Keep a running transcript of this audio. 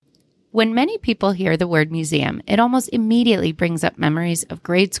When many people hear the word museum, it almost immediately brings up memories of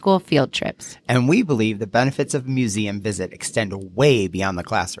grade school field trips. And we believe the benefits of a museum visit extend way beyond the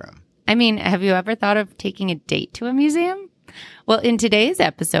classroom. I mean, have you ever thought of taking a date to a museum? Well, in today's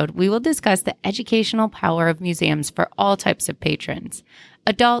episode, we will discuss the educational power of museums for all types of patrons: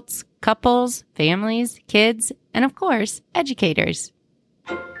 adults, couples, families, kids, and of course, educators.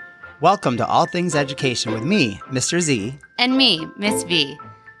 Welcome to All Things Education with me, Mr. Z. And me, Miss V.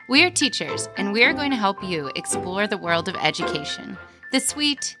 We are teachers, and we are going to help you explore the world of education. The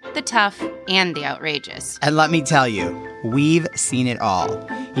sweet, the tough, and the outrageous. And let me tell you, we've seen it all.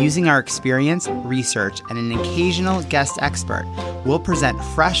 Using our experience, research, and an occasional guest expert, we'll present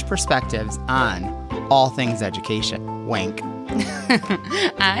fresh perspectives on all things education. Wink.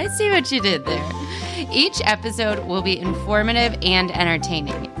 I see what you did there. Each episode will be informative and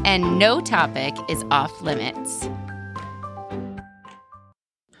entertaining, and no topic is off limits.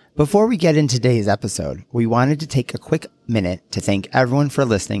 Before we get into today's episode, we wanted to take a quick minute to thank everyone for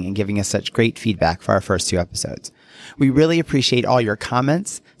listening and giving us such great feedback for our first 2 episodes. We really appreciate all your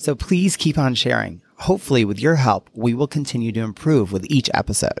comments, so please keep on sharing. Hopefully, with your help, we will continue to improve with each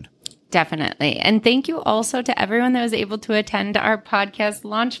episode. Definitely. And thank you also to everyone that was able to attend our podcast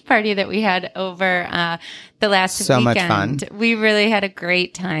launch party that we had over the last weekend. So much fun. We really had a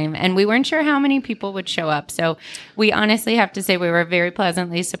great time, and we weren't sure how many people would show up. So we honestly have to say we were very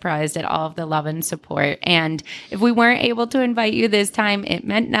pleasantly surprised at all of the love and support. And if we weren't able to invite you this time, it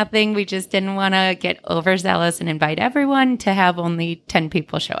meant nothing. We just didn't want to get overzealous and invite everyone to have only 10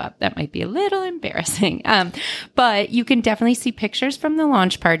 people show up. That might be a little embarrassing. But you can definitely see pictures from the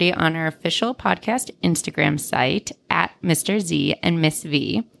launch party on our official podcast Instagram site at Mr. Z and Miss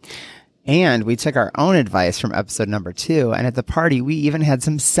V. And we took our own advice from episode number 2. And at the party, we even had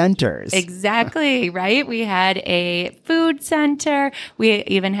some centers. Exactly, right? We had a food center. We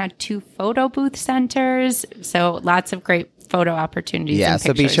even had 2 photo booth centers. So lots of great photo opportunities. Yeah, and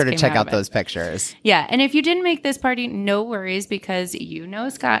so be sure to check out it. those pictures. Yeah, and if you didn't make this party, no worries, because you know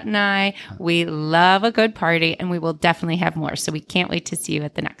Scott and I, we love a good party, and we will definitely have more. So we can't wait to see you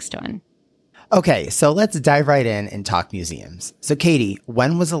at the next one. Okay, so let's dive right in and talk museums. So Katie,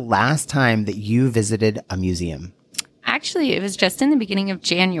 when was the last time that you visited a museum? Actually, it was just in the beginning of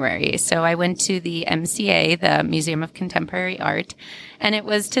January. So I went to the MCA, the Museum of Contemporary Art, and it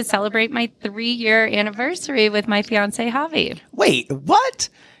was to celebrate my 3-year anniversary with my fiance, Javi. Wait, what?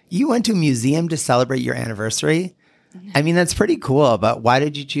 You went to a museum to celebrate your anniversary? I mean, that's pretty cool, but why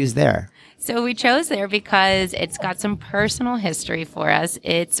did you choose there? So we chose there because it's got some personal history for us.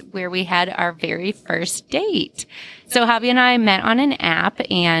 It's where we had our very first date. So Javi and I met on an app,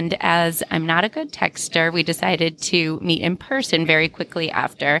 and as I'm not a good texter, we decided to meet in person very quickly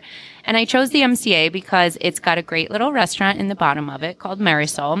after. And I chose the MCA because it's got a great little restaurant in the bottom of it called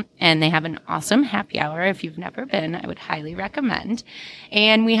Marisol, and they have an awesome happy hour. If you've never been, I would highly recommend.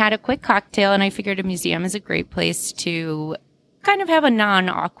 And we had a quick cocktail, and I figured a museum is a great place to kind of have a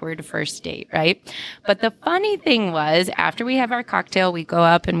non-awkward first date, right? But the funny thing was, after we have our cocktail, we go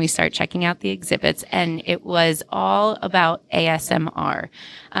up and we start checking out the exhibits, and it was all about ASMR,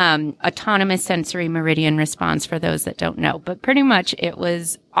 autonomous sensory meridian response, for those that don't know. But pretty much it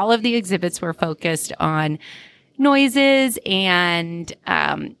was, all of the exhibits were focused on noises and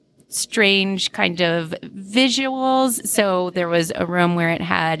strange kind of visuals. So there was a room where it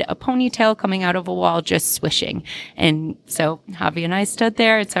had a ponytail coming out of a wall just swishing. And so Javi and I stood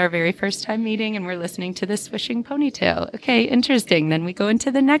there. It's our very first time meeting, and we're listening to the swishing ponytail. Okay, interesting. Then we go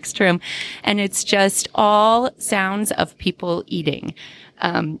into the next room, and it's just all sounds of people eating.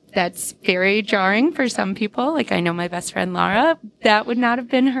 That's very jarring for some people. Like, I know my best friend Laura, that would not have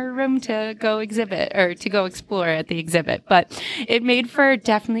been her room to go exhibit or to go explore at the exhibit, but it made for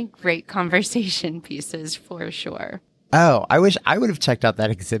definitely great conversation pieces for sure. Oh, I wish I would have checked out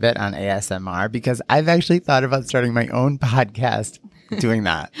that exhibit on ASMR, because I've actually thought about starting my own podcast doing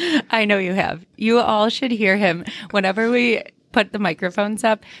that. I know you have. You all should hear him. Whenever we put the microphones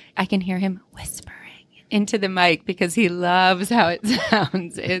up, I can hear him whispering into the mic because he loves how it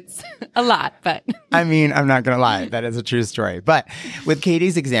sounds. It's a lot, but I mean, I'm not going to lie. That is a true story. But with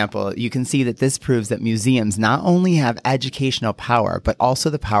Katie's example, you can see that this proves that museums not only have educational power, but also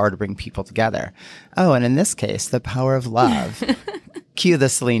the power to bring people together. Oh, and in this case, the power of love. Cue the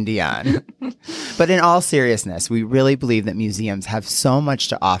Celine Dion. But in all seriousness, we really believe that museums have so much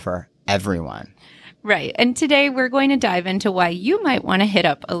to offer everyone. Right. And today we're going to dive into why you might want to hit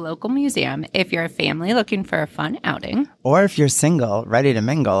up a local museum if you're a family looking for a fun outing. Or if you're single, ready to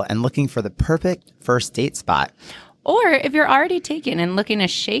mingle, and looking for the perfect first date spot. Or if you're already taken and looking to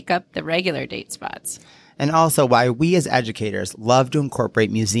shake up the regular date spots. and also why we as educators love to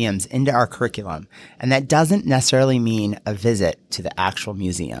incorporate museums into our curriculum. And that doesn't necessarily mean a visit to the actual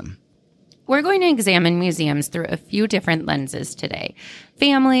museum. We're going to examine museums through a few different lenses today: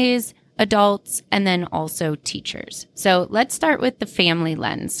 families, adults, and then also teachers. So let's start with the family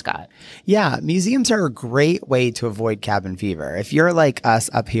lens, Scott. Yeah, museums are a great way to avoid cabin fever. If you're like us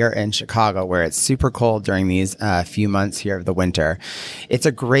up here in Chicago, where it's super cold during these few months here of the winter, it's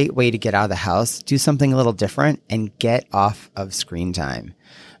a great way to get out of the house, do something a little different, and get off of screen time.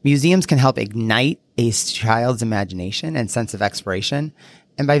 Museums can help ignite a child's imagination and sense of exploration.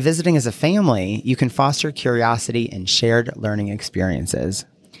 And by visiting as a family, you can foster curiosity and shared learning experiences.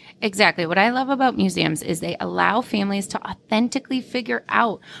 Exactly. What I love about museums is they allow families to authentically figure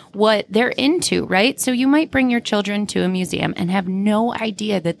out what they're into, right? So you might bring your children to a museum and have no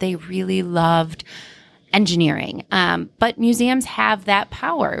idea that they really loved engineering. But museums have that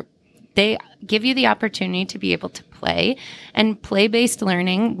power. They give you the opportunity to be able to play, and play-based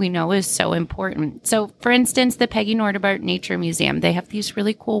learning we know is so important. So for instance, the Peggy Nordebart Nature Museum, they have these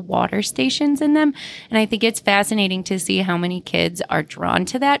really cool water stations in them. And I think it's fascinating to see how many kids are drawn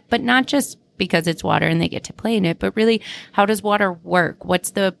to that, but not just because it's water and they get to play in it, but really, how does water work? What's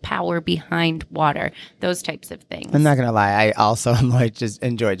the power behind water? Those types of things. I'm not going to lie. I also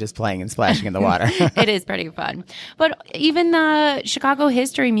enjoy just playing and splashing in the water. It is pretty fun. But even the Chicago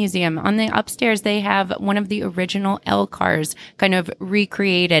History Museum, on the upstairs, they have one of the original L cars kind of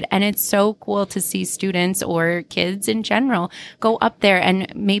recreated. And it's so cool to see students or kids in general go up there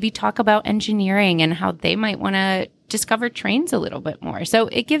and maybe talk about engineering and how they might want to discover trains a little bit more. So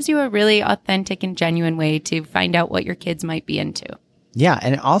it gives you a really authentic and genuine way to find out what your kids might be into. Yeah,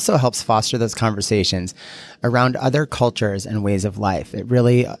 and it also helps foster those conversations around other cultures and ways of life. It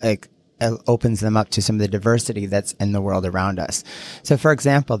really opens them up to some of the diversity that's in the world around us. So, for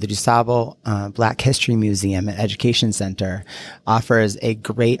example, the DuSable Black History Museum and Education Center offers a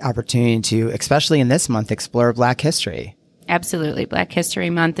great opportunity to, especially in this month, explore Black history. Absolutely. Black History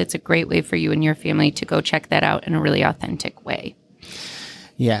Month. It's a great way for you and your family to go check that out in a really authentic way.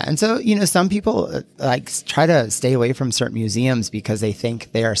 Yeah. And so, some people try to stay away from certain museums because they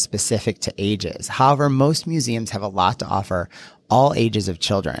think they are specific to ages. However, most museums have a lot to offer all ages of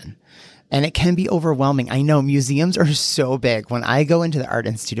children. And it can be overwhelming. I know museums are so big. When I go into the Art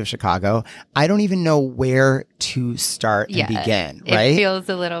Institute of Chicago, I don't even know where to start and begin, right? It feels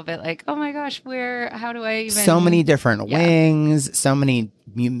a little bit like, oh my gosh, how do I even... So many different wings, so many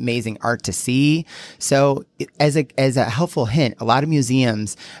amazing art to see. So as a helpful hint, a lot of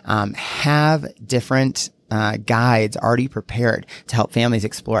museums have different guides already prepared to help families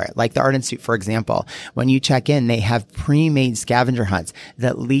explore it. Like the Art Institute, for example, when you check in, they have pre-made scavenger hunts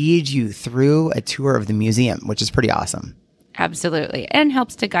that lead you through a tour of the museum, which is pretty awesome. Absolutely. And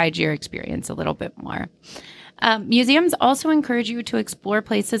helps to guide your experience a little bit more. Museums also encourage you to explore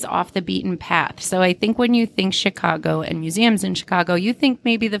places off the beaten path. So I think when you think Chicago and museums in Chicago, you think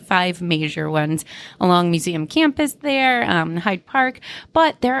maybe the 5 major ones along Museum Campus there, Hyde Park,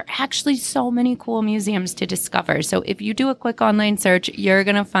 but there are actually so many cool museums to discover. So if you do a quick online search, you're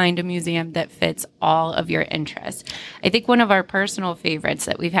going to find a museum that fits all of your interests. I think one of our personal favorites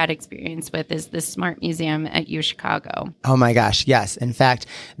that we've had experience with is the Smart Museum at U Chicago. Oh my gosh, yes. In fact,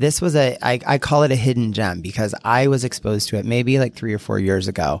 this was I call it a hidden gem because I was exposed to it maybe like 3 or 4 years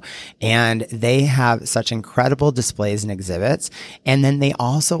ago. And they have such incredible displays and exhibits. And then they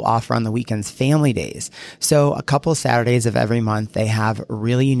also offer on the weekends family days. So a couple of Saturdays of every month, they have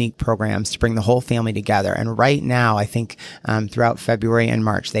really unique programs to bring the whole family together. And right now, I think throughout February and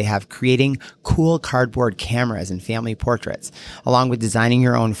March, they have creating cool cardboard cameras and family portraits, along with designing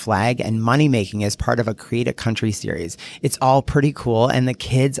your own flag and money making as part of a Create a Country series. It's all pretty cool and the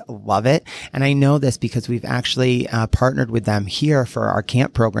kids love it. And I know this because we've actually partnered with them here for our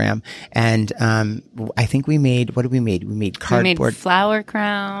camp program. And I think we made, what did we make? We made cardboard. We made flower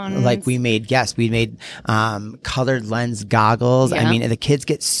crowns. We made colored lens goggles. Yeah. I mean, the kids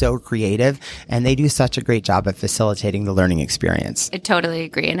get so creative and they do such a great job at facilitating the learning experience. I totally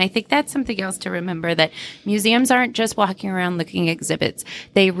agree. And I think that's something else to remember, that museums aren't just walking around looking at exhibits.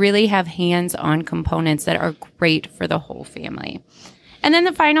 They really have hands-on components that are great for the whole family. And then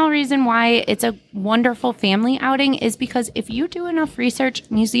the final reason why it's a wonderful family outing is because if you do enough research,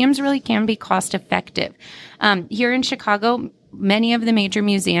 museums really can be cost effective. Here in Chicago, many of the major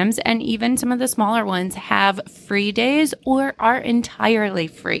museums and even some of the smaller ones have free days or are entirely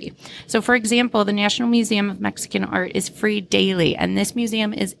free. So for example, the National Museum of Mexican Art is free daily, and this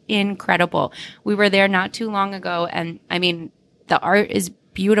museum is incredible. We were there not too long ago, and I mean, the art is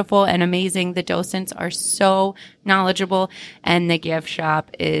beautiful and amazing. The docents are so knowledgeable, and the gift shop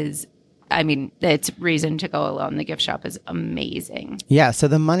is I mean, it's reason to go alone. The gift shop is amazing. Yeah. So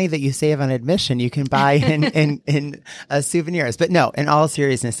the money that you save on admission, you can buy in souvenirs. But no, in all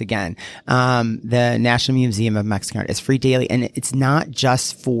seriousness, again, the National Museum of Mexican Art is free daily. And it's not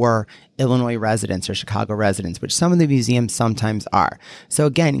just for Illinois residents or Chicago residents, which some of the museums sometimes are. So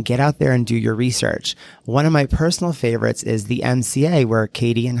again, get out there and do your research. One of my personal favorites is the MCA, where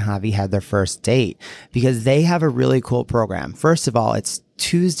Katie and Javi had their first date, because they have a really cool program. First of all, it's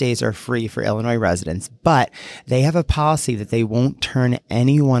Tuesdays are free for Illinois residents, but they have a policy that they won't turn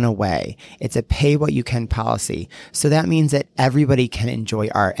anyone away. It's a pay what you can policy. So that means that everybody can enjoy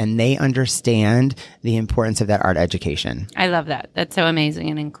art, and they understand the importance of that art education. I love that. That's so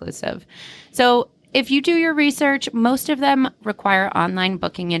amazing and inclusive. So if you do your research, most of them require online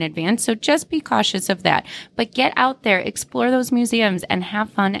booking in advance. So just be cautious of that. But get out there, explore those museums, and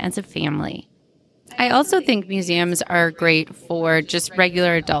have fun as a family. I also think museums are great for just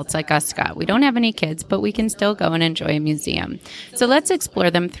regular adults like us, Scott. We don't have any kids, but we can still go and enjoy a museum. So let's explore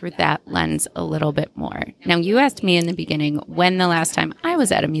them through that lens a little bit more. Now, you asked me in the beginning when the last time I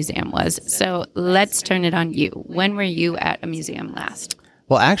was at a museum was, so let's turn it on you. When were you at a museum last?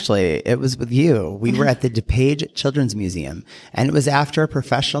 Well, actually, it was with you. We were at the DuPage Children's Museum, and it was after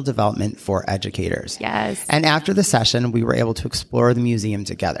professional development for educators. Yes. And after the session, we were able to explore the museum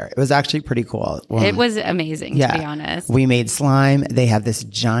together. It was actually pretty cool. It was amazing, to be honest. We made slime. They have this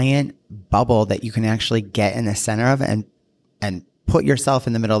giant bubble that you can actually get in the center of and put yourself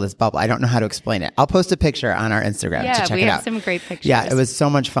in the middle of this bubble. I don't know how to explain it. I'll post a picture on our Instagram to check it out. Yeah, we have some great pictures. Yeah, it was so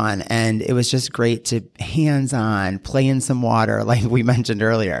much fun. And it was just great to hands-on, play in some water like we mentioned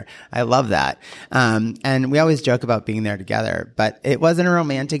earlier. I love that. And we always joke about being there together, but it wasn't a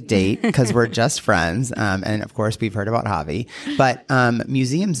romantic date because we're just friends. And of course, we've heard about Javi. But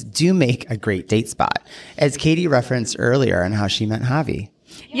museums do make a great date spot, as Katie referenced earlier on how she met Javi.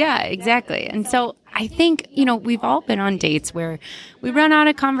 Yeah, exactly. And so I think, we've all been on dates where we run out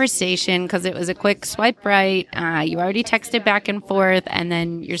of conversation because it was a quick swipe right. You already texted back and forth, and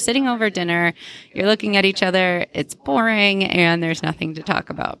then you're sitting over dinner, you're looking at each other, it's boring, and there's nothing to talk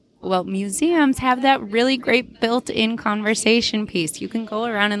about. Well, museums have that really great built-in conversation piece. You can go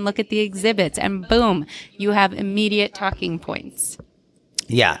around and look at the exhibits, and boom, you have immediate talking points.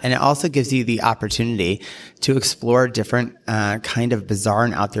 Yeah, and it also gives you the opportunity to explore different kind of bizarre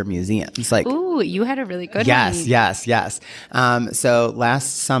and out there museums. Like, ooh, you had a really good one. Yes. So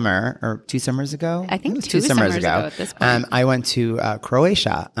last summer, or 2 summers ago? I think it was two summers ago at this point. I went to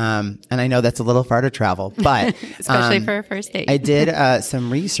Croatia, and I know that's a little far to travel, but especially for a first date. I did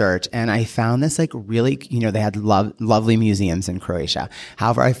some research, and I found this really, they had lovely museums in Croatia.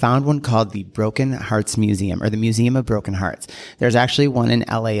 However, I found one called the Broken Hearts Museum, or the Museum of Broken Hearts. There's actually one in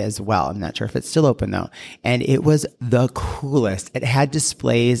LA as well. I'm not sure if it's still open though. And it was the coolest. It had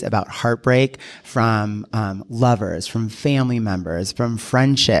displays about heartbreak from lovers, from family members, from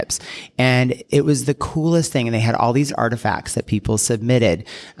friendships. And it was the coolest thing. And they had all these artifacts that people submitted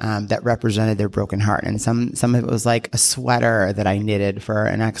that represented their broken heart. And some of it was like a sweater that I knitted for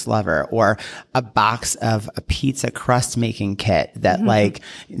an ex-lover, or a box of a pizza crust making kit that like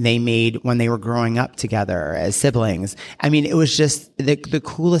they made when they were growing up together as siblings. I mean, it was just the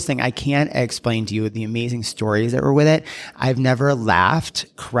coolest thing. I can't explain to you the amazing stories that were with it. I've never laughed,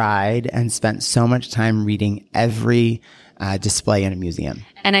 cried, and spent so much time reading every display in a museum.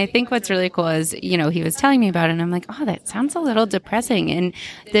 And I think what's really cool is, he was telling me about it, and I'm like, oh, that sounds a little depressing. And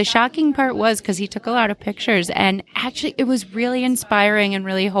the shocking part was because he took a lot of pictures, and actually it was really inspiring and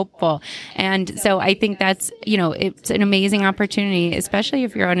really hopeful. And so I think that's, it's an amazing opportunity, especially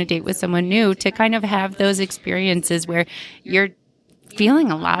if you're on a date with someone new, to kind of have those experiences where you're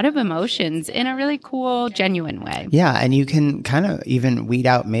feeling a lot of emotions in a really cool, genuine way. Yeah, and you can kind of even weed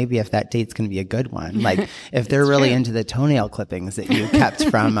out maybe if that date's going to be a good one. Like if they're really into the toenail clippings that you kept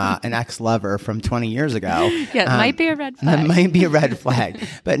from an ex-lover from 20 years ago. Yeah, it might be a red flag. It might be a red flag.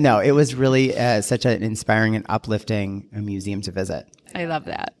 But no, it was really such an inspiring and uplifting museum to visit. I love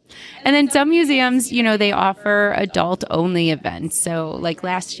that. And then some museums, they offer adult-only events. So like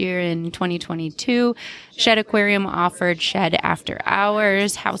last year in 2022, Shed Aquarium offered Shed After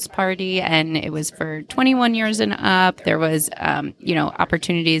Hours house party, and it was for 21 years and up. There was,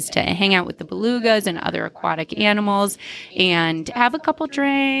 opportunities to hang out with the belugas and other aquatic animals and have a couple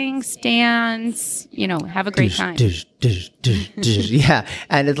drinks, dance, have a great time. Yeah.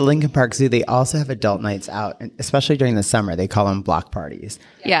 And at the Lincoln Park Zoo, they also have adult nights out, and especially during the summer. They call them block parties.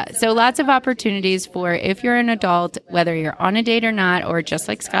 Yeah. So lots of opportunities for if you're an adult, whether you're on a date or not, or just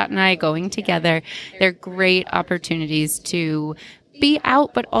like Scott and I going together, they're great opportunities to be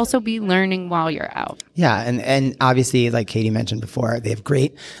out, but also be learning while you're out. Yeah. And obviously, like Katie mentioned before, they have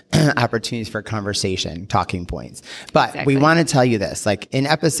great opportunities for conversation, talking points. But we want to tell you this, like in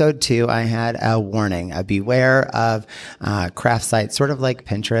episode 2, I had a warning, a beware of craft sites, sort of like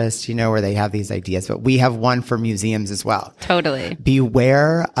Pinterest, where they have these ideas, but we have one for museums as well. Totally.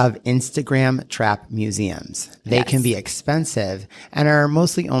 Beware of Instagram trap museums. They can be expensive and are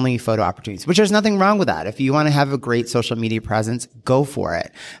mostly only photo opportunities, which there's nothing wrong with that. If you want to have a great social media presence, go for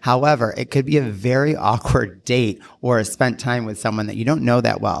it. However, it could be a very awkward date or a spent time with someone that you don't know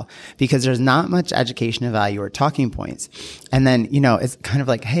that well because there's not much educational value or talking points. And then, it's kind of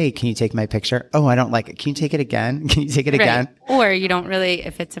like, hey, can you take my picture? Oh, I don't like it. Can you take it again? Can you take it again? Or you don't really,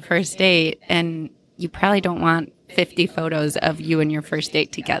 if it's a first date and you probably don't want 50 photos of you and your first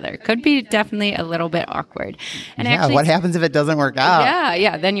date together. Could be definitely a little bit awkward. And actually, what happens if it doesn't work out?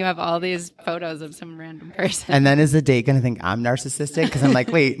 Yeah. Then you have all these photos of some random person. And then is the date going to think I'm narcissistic? Because I'm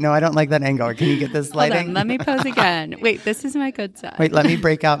like, wait, no, I don't like that angle. Can you get this lighting? Hold on, let me pose again. Wait, this is my good side. Wait, let me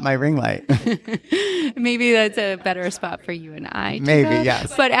break out my ring light. Maybe that's a better spot for you and I. Maybe,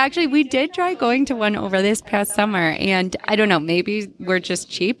 yes. But actually, we did try going to one over this past summer. And I don't know, maybe we're just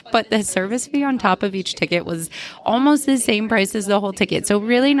cheap, but the service fee on top of each ticket was almost the same price as the whole ticket. So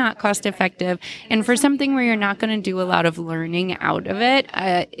really not cost effective. And for something where you're not going to do a lot of learning out of it,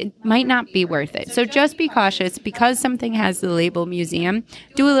 it might not be worth it. So just be cautious because something has the label museum.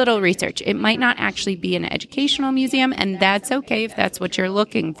 Do a little research. It might not actually be an educational museum, and that's okay if that's what you're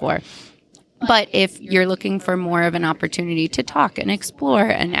looking for. But if you're looking for more of an opportunity to talk and explore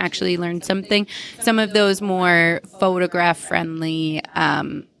and actually learn something, some of those more photograph friendly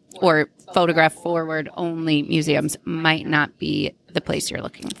or photograph forward only museums might not be the place you're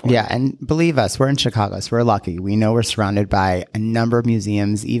looking for. Yeah. And believe us, we're in Chicago, so we're lucky. We know we're surrounded by a number of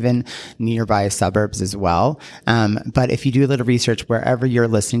museums, even nearby suburbs as well. But if you do a little research wherever you're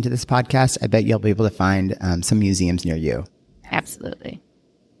listening to this podcast, I bet you'll be able to find some museums near you. Absolutely.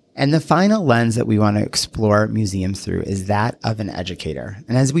 And the final lens that we want to explore museums through is that of an educator.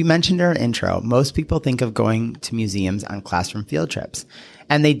 And as we mentioned in our intro, most people think of going to museums on classroom field trips.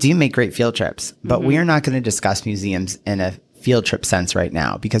 And they do make great field trips, but we are not going to discuss museums in a field trip sense right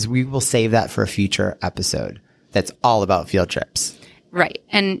now because we will save that for a future episode that's all about field trips. Right.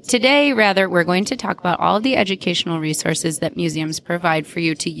 And today, rather, we're going to talk about all of the educational resources that museums provide for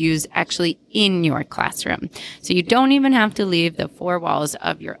you to use actually in your classroom. So you don't even have to leave the four walls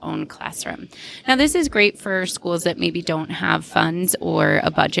of your own classroom. Now, this is great for schools that maybe don't have funds or a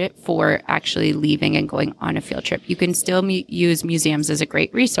budget for actually leaving and going on a field trip. You can still use museums as a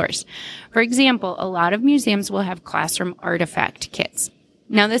great resource. For example, a lot of museums will have classroom artifact kits.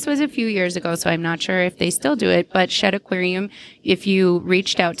 Now, this was a few years ago, so I'm not sure if they still do it, but Shed Aquarium, if you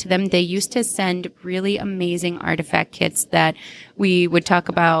reached out to them, they used to send really amazing artifact kits that we would talk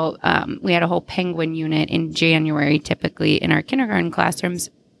about. We had a whole penguin unit in January, typically in our kindergarten classrooms,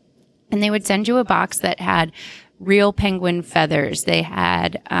 and they would send you a box that had real penguin feathers. They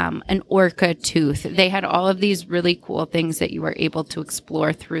had an orca tooth. They had all of these really cool things that you were able to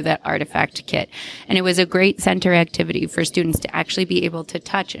explore through that artifact kit. And it was a great center activity for students to actually be able to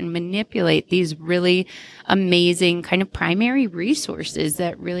touch and manipulate these really amazing kind of primary resources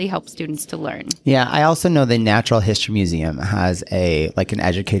that really help students to learn. Yeah, I also know the Natural History Museum has an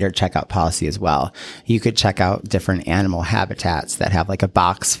educator checkout policy as well. You could check out different animal habitats that have like a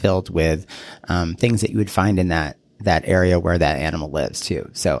box filled with things that you would find in that area where that animal lives too.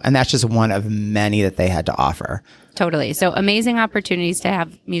 So, and that's just one of many that they had to offer. Totally. So amazing opportunities to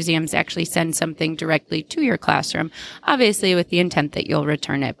have museums actually send something directly to your classroom, obviously with the intent that you'll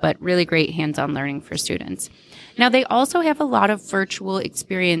return it, but really great hands-on learning for students. Now, they also have a lot of virtual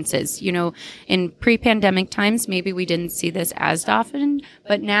experiences. In pre-pandemic times, maybe we didn't see this as often,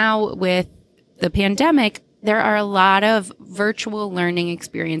 but now with the pandemic, there are a lot of virtual learning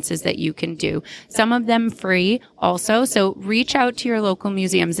experiences that you can do. Some of them free also. So reach out to your local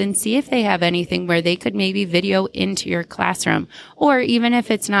museums and see if they have anything where they could maybe video into your classroom. Or even if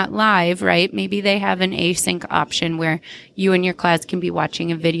it's not live, right? Maybe they have an async option where you and your class can be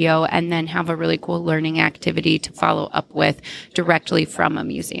watching a video and then have a really cool learning activity to follow up with directly from a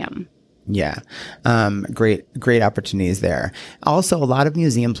museum. Yeah. Great opportunities there. Also, a lot of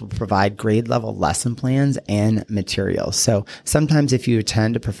museums will provide grade level lesson plans and materials. So sometimes if you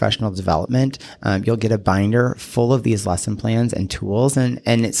attend a professional development, you'll get a binder full of these lesson plans and tools.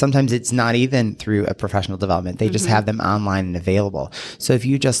 And sometimes it's not even through a professional development. They just have them online and available. So if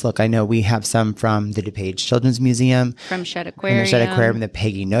you just look, I know we have some from the DuPage Children's Museum. From Shed Aquarium. The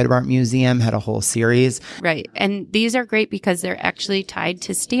Peggy Notebart Museum had a whole series. Right. And these are great because they're actually tied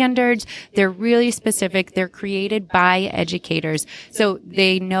to standards. They're really specific. They're created by educators. So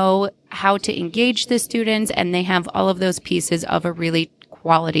they know how to engage the students, and they have all of those pieces of a really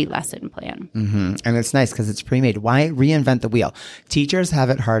quality lesson plan. Mm-hmm. And it's nice because it's pre-made. Why reinvent the wheel? Teachers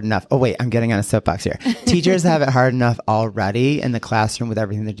have it hard enough. Oh, wait, I'm getting on a soapbox here. Teachers have it hard enough already in the classroom with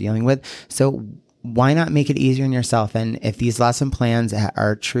everything they're dealing with. So why not make it easier on yourself? And if these lesson plans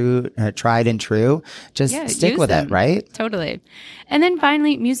are tried and true, just stick with it, right? Totally. And then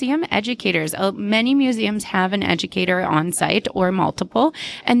finally, museum educators. Many museums have an educator on site or multiple,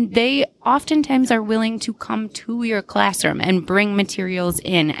 and they oftentimes are willing to come to your classroom and bring materials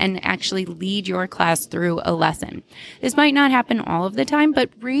in and actually lead your class through a lesson. This might not happen all of the time, but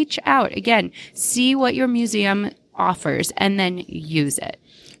reach out. Again, see what your museum offers and then use it.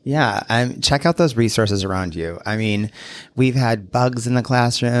 Yeah, check out those resources around you. I mean, we've had bugs in the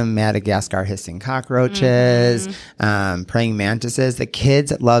classroom, Madagascar hissing cockroaches, praying mantises. The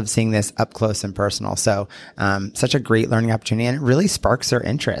kids love seeing this up close and personal. So such a great learning opportunity, and it really sparks their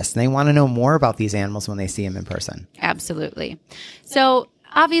interest. And they want to know more about these animals when they see them in person. Absolutely. So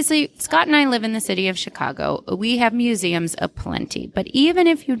obviously, Scott and I live in the city of Chicago. We have museums aplenty. But even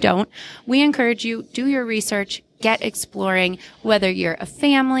if you don't, we encourage you, do your research, get exploring, whether you're a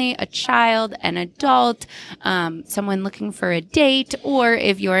family, a child, an adult, someone looking for a date, or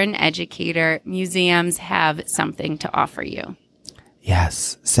if you're an educator, museums have something to offer you.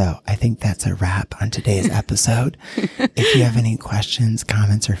 Yes. So I think that's a wrap on today's episode. If you have any questions,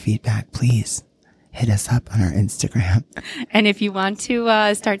 comments, or feedback, please hit us up on our Instagram. And if you want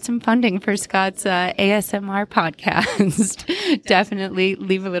to start some funding for Scott's ASMR podcast, definitely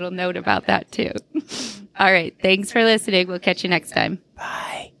leave a little note about that too. All right. Thanks for listening. We'll catch you next time.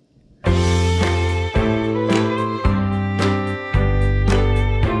 Bye.